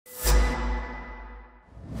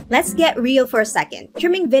Let's get real for a second.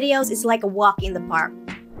 Trimming videos is like a walk in the park.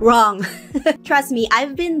 Wrong. Trust me,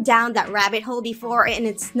 I've been down that rabbit hole before and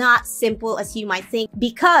it's not simple as you might think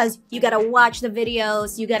because you gotta watch the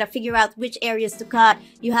videos, you gotta figure out which areas to cut,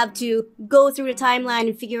 you have to go through the timeline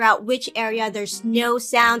and figure out which area there's no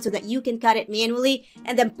sound so that you can cut it manually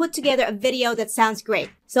and then put together a video that sounds great.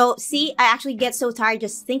 So see, I actually get so tired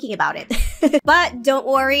just thinking about it. But don't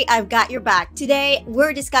worry, I've got your back. Today,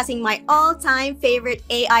 we're discussing my all-time favorite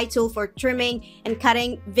AI tool for trimming and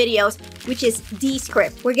cutting videos, which is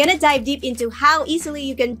Descript. We're gonna dive deep into how easily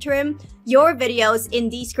you can trim your videos in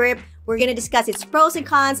Descript. We're gonna discuss its pros and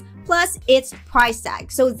cons, plus its price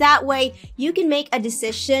tag. So that way, you can make a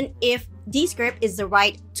decision if Descript is the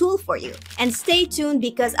right tool for you. And stay tuned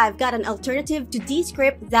because I've got an alternative to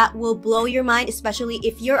Descript that will blow your mind, especially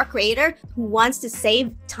if you're a creator who wants to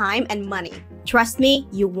save time and money. Trust me,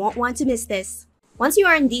 you won't want to miss this. Once you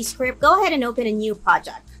are in Descript, go ahead and open a new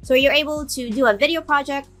project. So you're able to do a video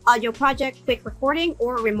project, audio project, quick recording,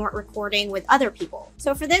 or remote recording with other people.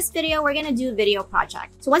 So for this video, we're gonna do a video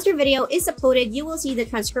project. So once your video is uploaded, you will see the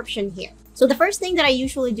transcription here. So the first thing that I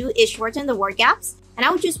usually do is shorten the word gaps, and I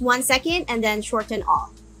would choose 1 second and then shorten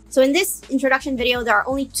all. So in this introduction video, there are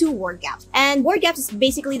only 2 word gaps. And word gaps is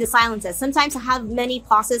basically the silences. Sometimes I have many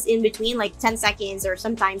pauses in between, like 10 seconds or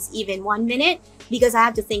sometimes even 1 minute, because I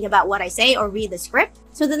have to think about what I say or read the script.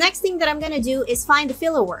 So the next thing that I'm gonna do is find the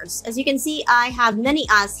filler words. As you can see, I have many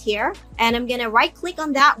as here, and I'm gonna right click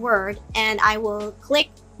on that word and I will click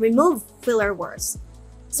remove filler words.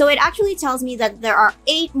 So it actually tells me that there are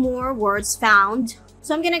 8 more words found.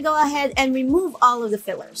 So I'm gonna go ahead and remove all of the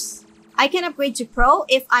fillers. I can upgrade to Pro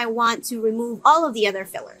if I want to remove all of the other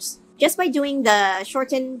fillers. Just by doing the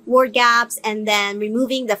shortened word gaps and then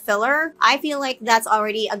removing the filler, I feel like that's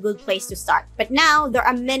already a good place to start. But now there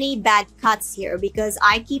are many bad cuts here because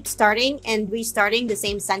I keep starting and restarting the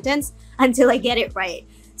same sentence until I get it right.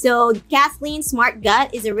 So Kathleen's Smart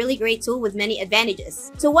Gut is a really great tool with many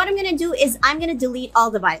advantages. So what I'm gonna do is I'm gonna delete all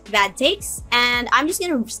the bad takes and I'm just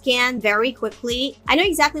gonna scan very quickly. I know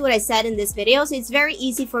exactly what I said in this video, so it's very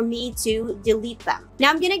easy for me to delete them. Now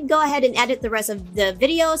I'm gonna go ahead and edit the rest of the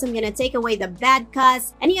videos. I'm gonna take away the bad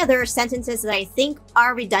cuts, any other sentences that I think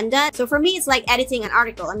are redundant. So for me, it's like editing an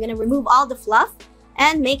article. I'm gonna remove all the fluff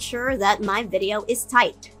and make sure that my video is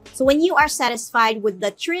tight. So when you are satisfied with the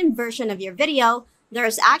trimmed version of your video,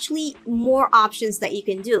 there's actually more options that you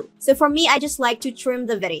can do. So for me, I just like to trim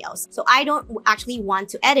the videos. So I don't actually want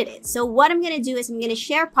to edit it. So what I'm gonna do is I'm gonna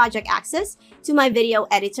share project access to my video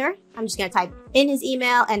editor. I'm just gonna type in his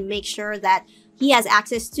email and make sure that he has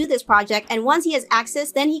access to this project. And once he has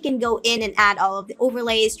access, then he can go in and add all of the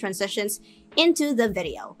overlays, transitions into the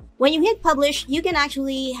video. When you hit publish, you can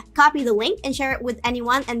actually copy the link and share it with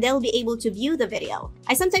anyone and they'll be able to view the video.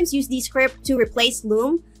 I sometimes use Descript to replace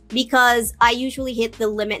Loom because I usually hit the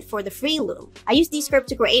limit for the free Loom. I use Descript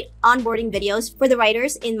to create onboarding videos for the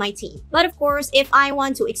writers in my team. But of course, if I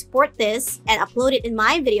want to export this and upload it in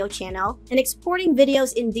my video channel, and exporting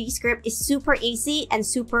videos in Descript is super easy and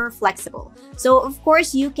super flexible. So of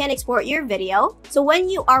course, you can export your video. So when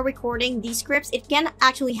you are recording Descript, it can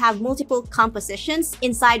actually have multiple compositions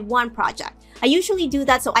inside one project. I usually do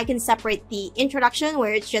that so I can separate the introduction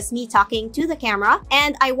where it's just me talking to the camera,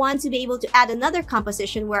 and I want to be able to add another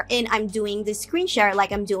composition wherein I'm doing the screen share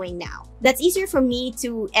like I'm doing now. That's easier for me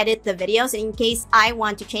to edit the videos in case I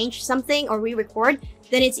want to change something or re-record,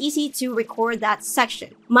 then it's easy to record that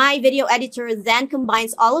section. My video editor then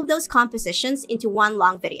combines all of those compositions into one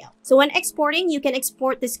long video. So when exporting, you can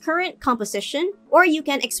export this current composition or you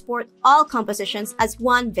can export all compositions as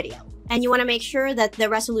one video. And you want to make sure that the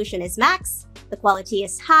resolution is max, the quality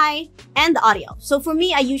is high, and the audio. So for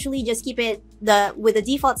me, I usually just keep it with the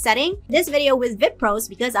default setting. This video with Vidpros,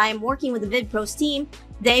 because I am working with the Vidpros team,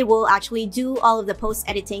 they will actually do all of the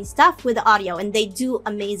post-editing stuff with the audio and they do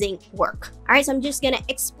amazing work. All right, so I'm just gonna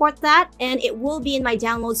export that and it will be in my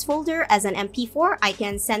downloads folder as an MP4. I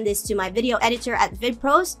can send this to my video editor at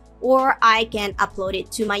Vidpros, or I can upload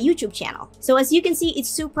it to my YouTube channel. So as you can see, it's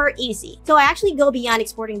super easy. So I actually go beyond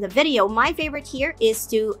exporting the video. My favorite here is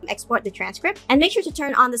to export the transcript and make sure to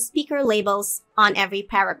turn on the speaker labels on every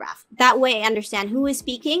paragraph. That way I understand who is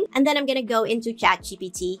speaking, and then I'm gonna go into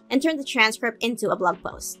ChatGPT and turn the transcript into a blog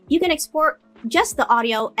post. You can export just the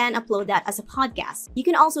audio and upload that as a podcast. You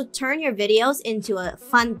can also turn your videos into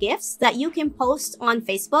fun GIFs that you can post on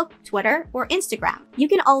Facebook, Twitter, or Instagram. You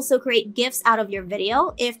can also create GIFs out of your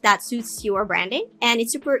video if that suits your branding, and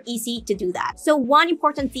it's super easy to do that. So one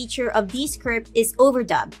important feature of Descript is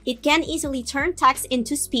overdub. It can easily turn text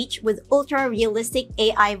into speech with ultra-realistic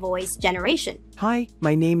AI voice generation. Hi,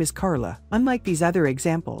 my name is Carla. Unlike these other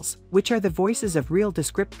examples, which are the voices of real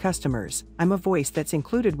Descript customers, I'm a voice that's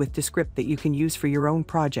included with Descript that you can use for your own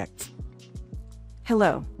projects.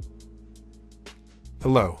 Hello.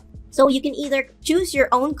 Hello. So you can either choose your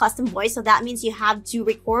own custom voice, so that means you have to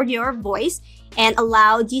record your voice and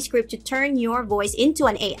allow Descript to turn your voice into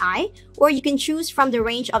an AI, or you can choose from the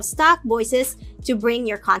range of stock voices to bring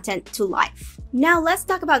your content to life. Now let's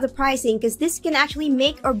talk about the pricing, because this can actually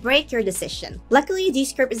make or break your decision. Luckily,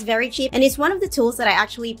 Descript is very cheap, and it's one of the tools that I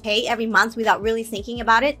actually pay every month without really thinking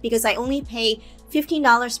about it, because I only pay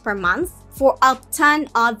 $15 per month for a ton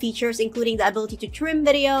of features, including the ability to trim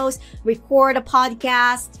videos, record a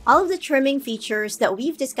podcast, all of the trimming features that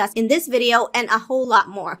we've discussed in this video, and a whole lot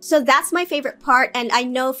more. So that's my favorite part, and I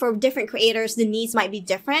know for different creators, the needs might be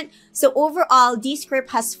different. So overall, Descript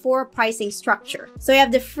has 4 pricing structure. So you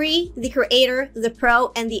have the free, the creator, the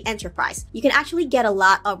pro, and the enterprise. You can actually get a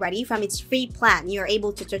lot already from its free plan. You're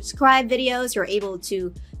able to transcribe videos, you're able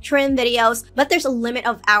to trim videos, but there's a limit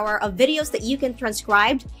of hour of videos that you can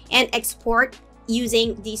transcribe and export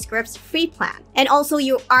using Descript's free plan. And also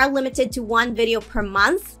you are limited to 1 video per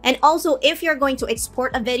month. And also if you're going to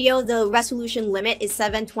export a video, the resolution limit is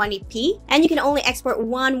 720p, and you can only export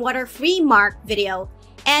 1 water-free mark video.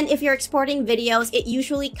 And if you're exporting videos, it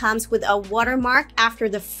usually comes with a watermark after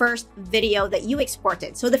the first video that you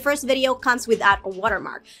exported. So the first video comes without a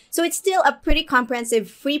watermark. So it's still a pretty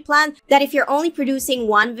comprehensive free plan that if you're only producing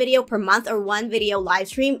 1 video per month or 1 video live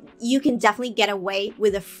stream, you can definitely get away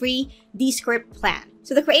with a free Descript plan.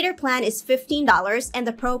 So the creator plan is $15 and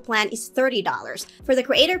the pro plan is $30. For the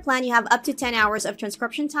creator plan, you have up to 10 hours of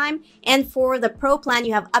transcription time. And for the pro plan,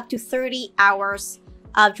 you have up to 30 hours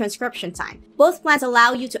of transcription time. Both plans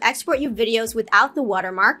allow you to export your videos without the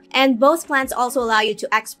watermark, and both plans also allow you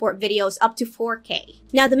to export videos up to 4K.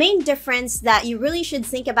 Now, the main difference that you really should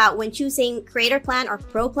think about when choosing creator plan or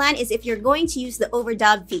pro plan is if you're going to use the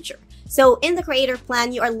overdub feature. So in the creator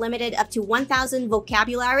plan, you are limited up to 1,000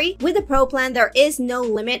 vocabulary. With the pro plan, there is no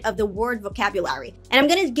limit of the word vocabulary. And I'm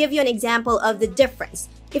going to give you an example of the difference.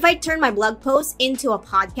 If I turn my blog post into a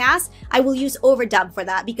podcast, I will use overdub for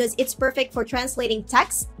that because it's perfect for translating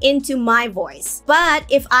text into my voice. But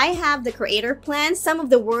if I have the creator plan, some of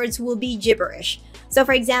the words will be gibberish. So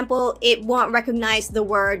for example, it won't recognize the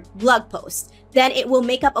word blog post. Then it will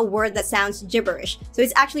make up a word that sounds gibberish. So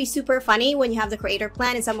it's actually super funny when you have the creator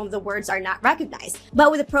plan and some of the words are not recognized. But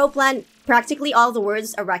with the pro plan, practically all the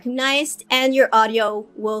words are recognized and your audio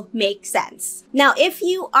will make sense. Now, if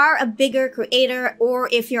you are a bigger creator or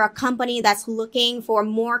if you're a company that's looking for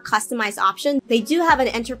more customized options, they do have an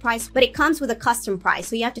enterprise, but it comes with a custom price.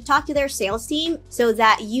 So you have to talk to their sales team so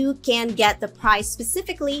that you can get the price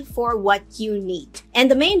specifically for what you need. And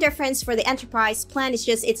the main difference for the enterprise plan is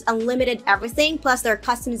just it's unlimited everything, plus there are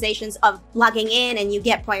customizations of logging in and you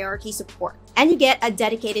get priority support. And you get a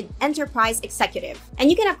dedicated enterprise executive.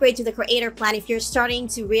 And you can upgrade to the creator plan if you're starting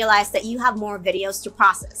to realize that you have more videos to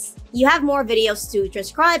process. You have more videos to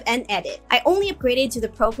transcribe and edit. I only upgraded to the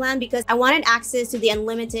pro plan because I wanted access to the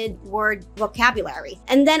unlimited word vocabulary.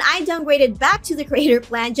 And then I downgraded back to the creator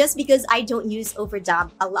plan just because I don't use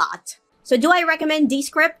overdub a lot. So do I recommend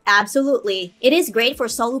Descript? Absolutely. It is great for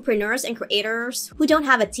solopreneurs and creators who don't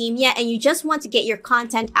have a team yet and you just want to get your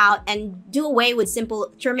content out and do away with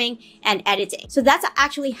simple trimming and editing. So that's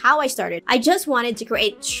actually how I started. I just wanted to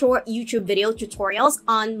create short YouTube video tutorials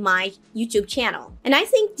on my YouTube channel. And I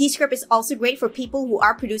think Descript is also great for people who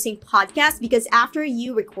are producing podcasts because after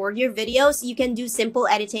you record your videos, you can do simple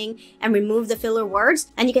editing and remove the filler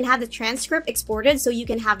words, and you can have the transcript exported so you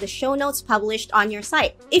can have the show notes published on your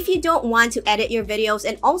site. If you don't want to edit your videos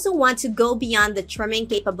and also want to go beyond the trimming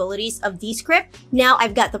capabilities of Descript, now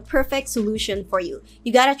I've got the perfect solution for you.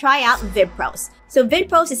 You gotta try out Vidpros. So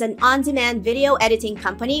Vidpros is an on-demand video editing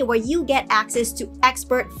company where you get access to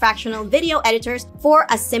expert fractional video editors for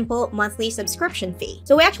a simple monthly subscription fee.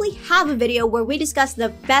 So we actually have a video where we discuss the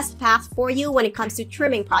best path for you when it comes to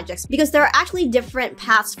trimming projects, because there are actually different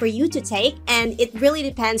paths for you to take and it really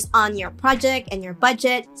depends on your project and your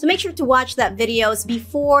budget. So make sure to watch that videos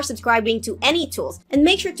before subscribing to any tools, and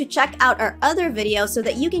make sure to check out our other videos so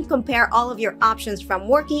that you can compare all of your options, from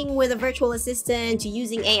working with a virtual assistant to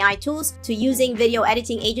using AI tools to using video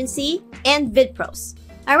editing agency and Vidpros.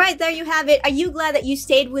 Alright, there you have it. Are you glad that you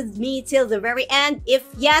stayed with me till the very end? If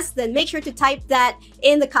yes, then make sure to type that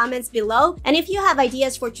in the comments below. And if you have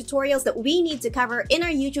ideas for tutorials that we need to cover in our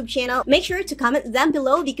YouTube channel, make sure to comment them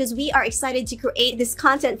below because we are excited to create this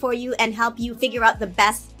content for you and help you figure out the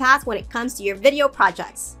best path when it comes to your video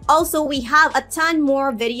projects. Also, we have a ton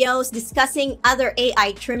more videos discussing other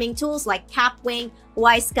AI trimming tools like Capwing,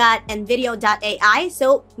 Yscott, and video.ai,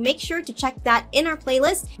 so make sure to check that in our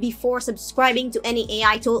playlist before subscribing to any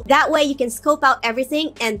AI tool. That way you can scope out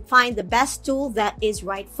everything and find the best tool that is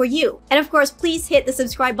right for you. And of course, please hit the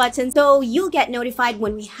subscribe button so you'll get notified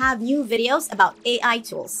when we have new videos about AI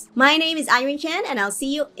tools. My name is Irene Chan, and I'll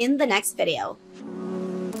see you in the next video.